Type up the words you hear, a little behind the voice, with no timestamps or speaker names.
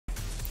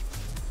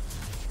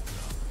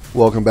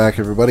Welcome back,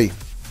 everybody.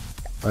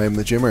 I am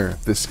the Jimmer.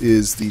 This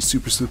is the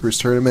Super Sloopers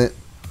tournament.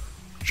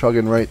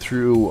 Chugging right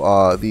through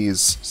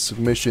these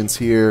submissions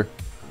here.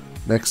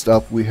 Next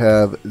up, we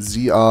have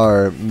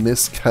ZR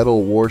Miss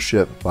Kettle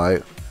Warship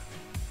by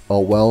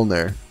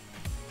Awellner.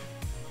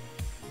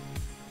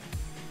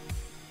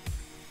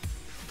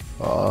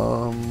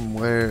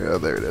 Where? Oh,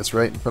 there it is,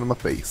 right in front of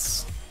my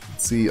face.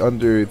 Let's see,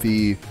 under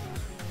the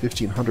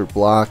 1500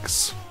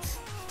 blocks.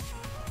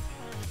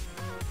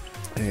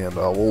 And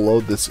we'll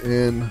load this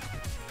in.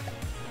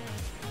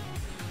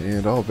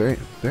 And oh, very,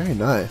 very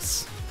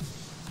nice.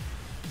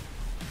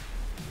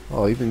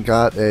 Oh, even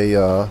got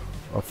a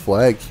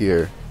flag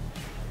here.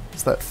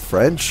 Is that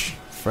French?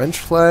 French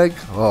flag?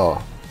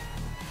 Oh,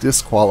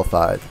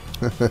 disqualified.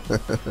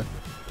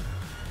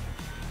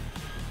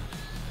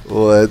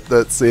 Well,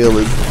 that sail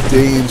is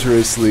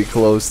dangerously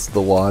close to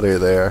the water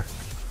there.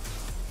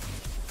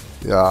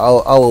 Yeah,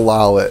 I'll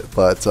allow it,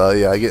 but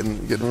yeah,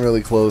 getting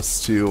really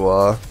close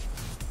to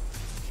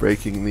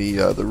breaking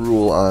the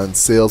rule on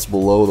sails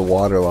below the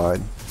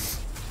waterline.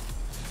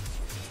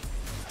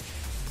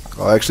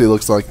 Oh, actually, it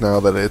looks like now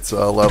that it's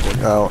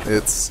leveling out,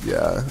 it's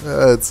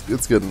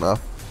good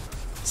enough.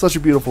 Such a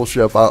beautiful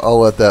ship. I'll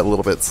let that a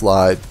little bit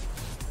slide.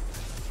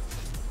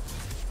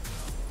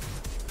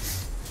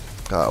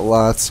 Got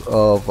lots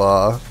of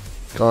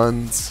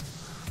guns.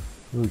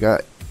 We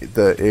got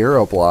the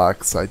arrow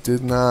blocks. I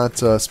did not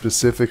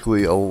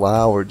specifically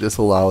allow or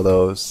disallow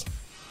those.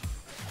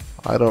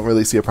 I don't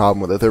really see a problem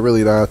with it. They're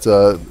really not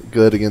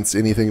good against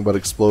anything but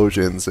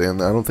explosions,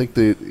 and I don't think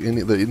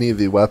any of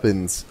the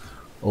weapons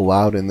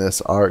allowed in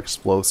this are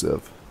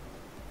explosive.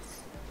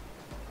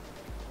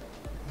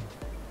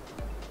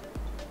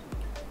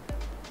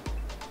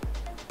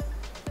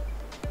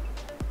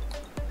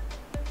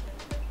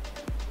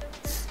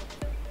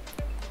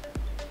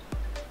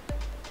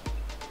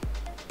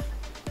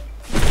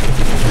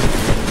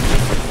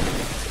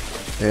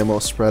 Ammo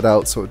spread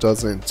out so it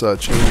doesn't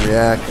chain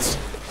react.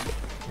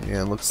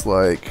 And looks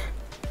like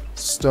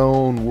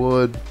stone,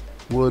 wood,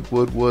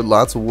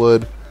 lots of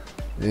wood,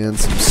 and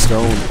some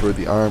stone for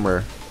the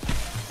armor.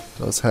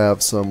 Does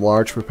have some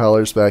large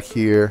propellers back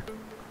here,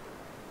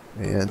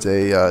 and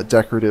a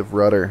decorative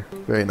rudder.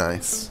 Very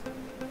nice.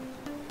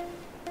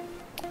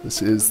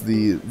 This is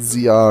the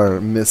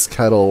ZR Miss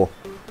Kettle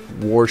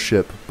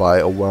Warship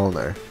by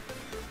Awellner.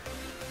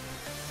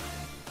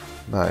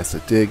 Nice. I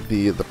dig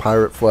the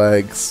pirate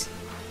flags.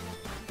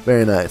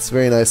 Very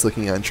nice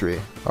looking entry.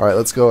 Alright,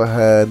 let's go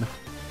ahead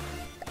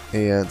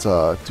and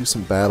do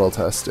some battle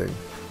testing.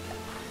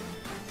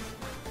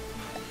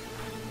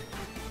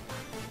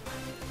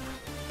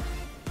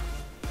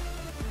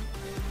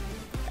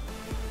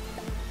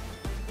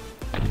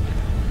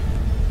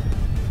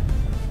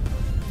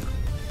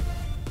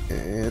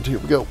 And here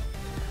we go.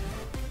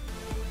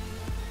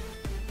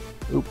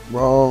 Oop,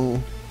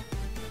 wrong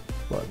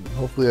button.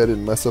 Hopefully I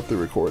didn't mess up the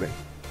recording.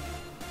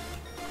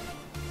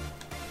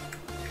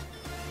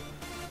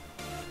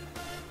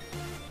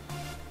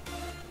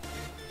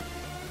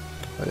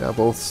 Yeah,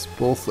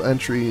 both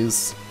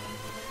entries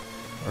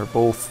are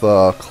both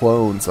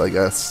clones, I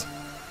guess.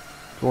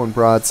 Going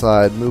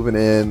broadside, moving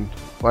in,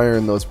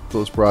 firing those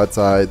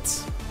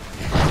broadsides.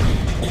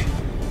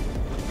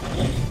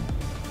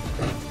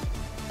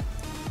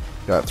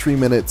 Got 3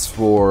 minutes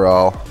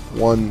for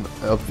one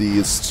of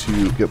these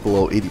to get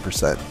below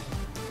 80%.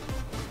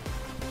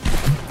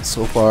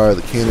 So far,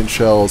 the cannon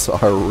shells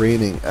are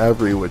raining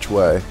every which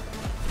way.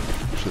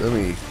 Actually, let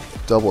me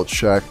double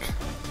check.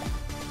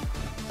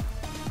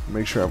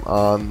 Make sure I'm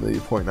on the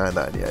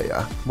 .99.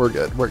 Yeah, we're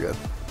good.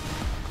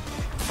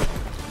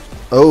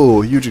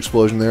 Oh, huge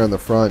explosion there in the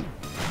front.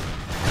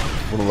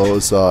 One of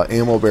those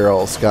ammo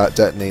barrels got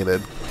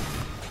detonated.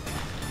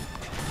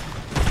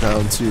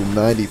 Down to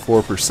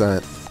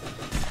 94%.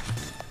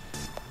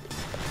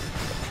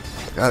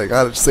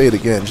 Gotta say it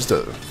again. Just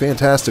a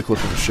fantastic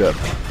looking ship.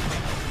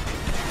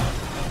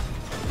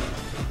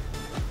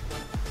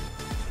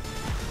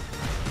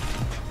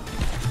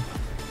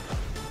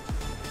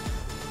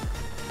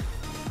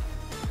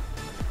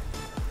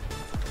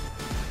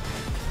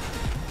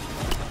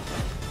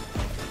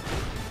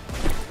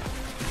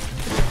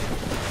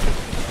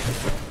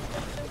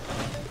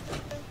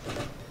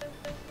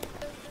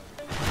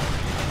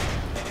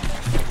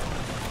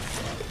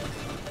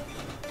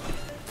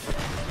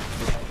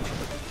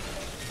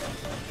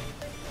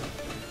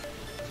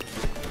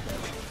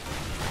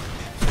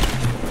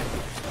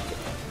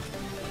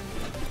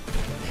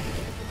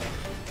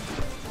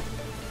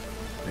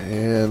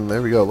 And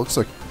there we go. Looks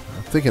like,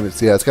 I'm thinking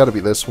it's got to be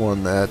this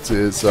one that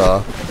is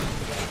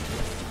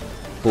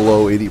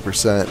below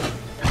 80%.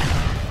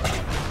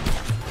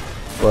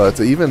 But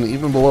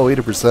even below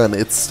 80%,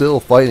 it's still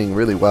fighting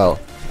really well.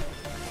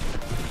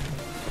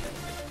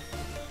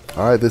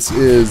 Alright, this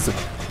is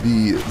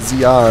the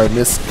ZR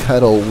Miss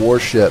Kettle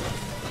Warship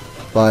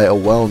by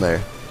Awellner.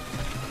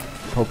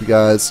 Hope you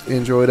guys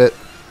enjoyed it.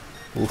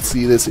 We'll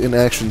see this in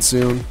action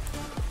soon.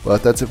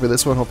 But that's it for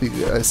this one. Hope you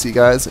guys see you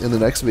guys in the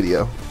next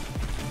video.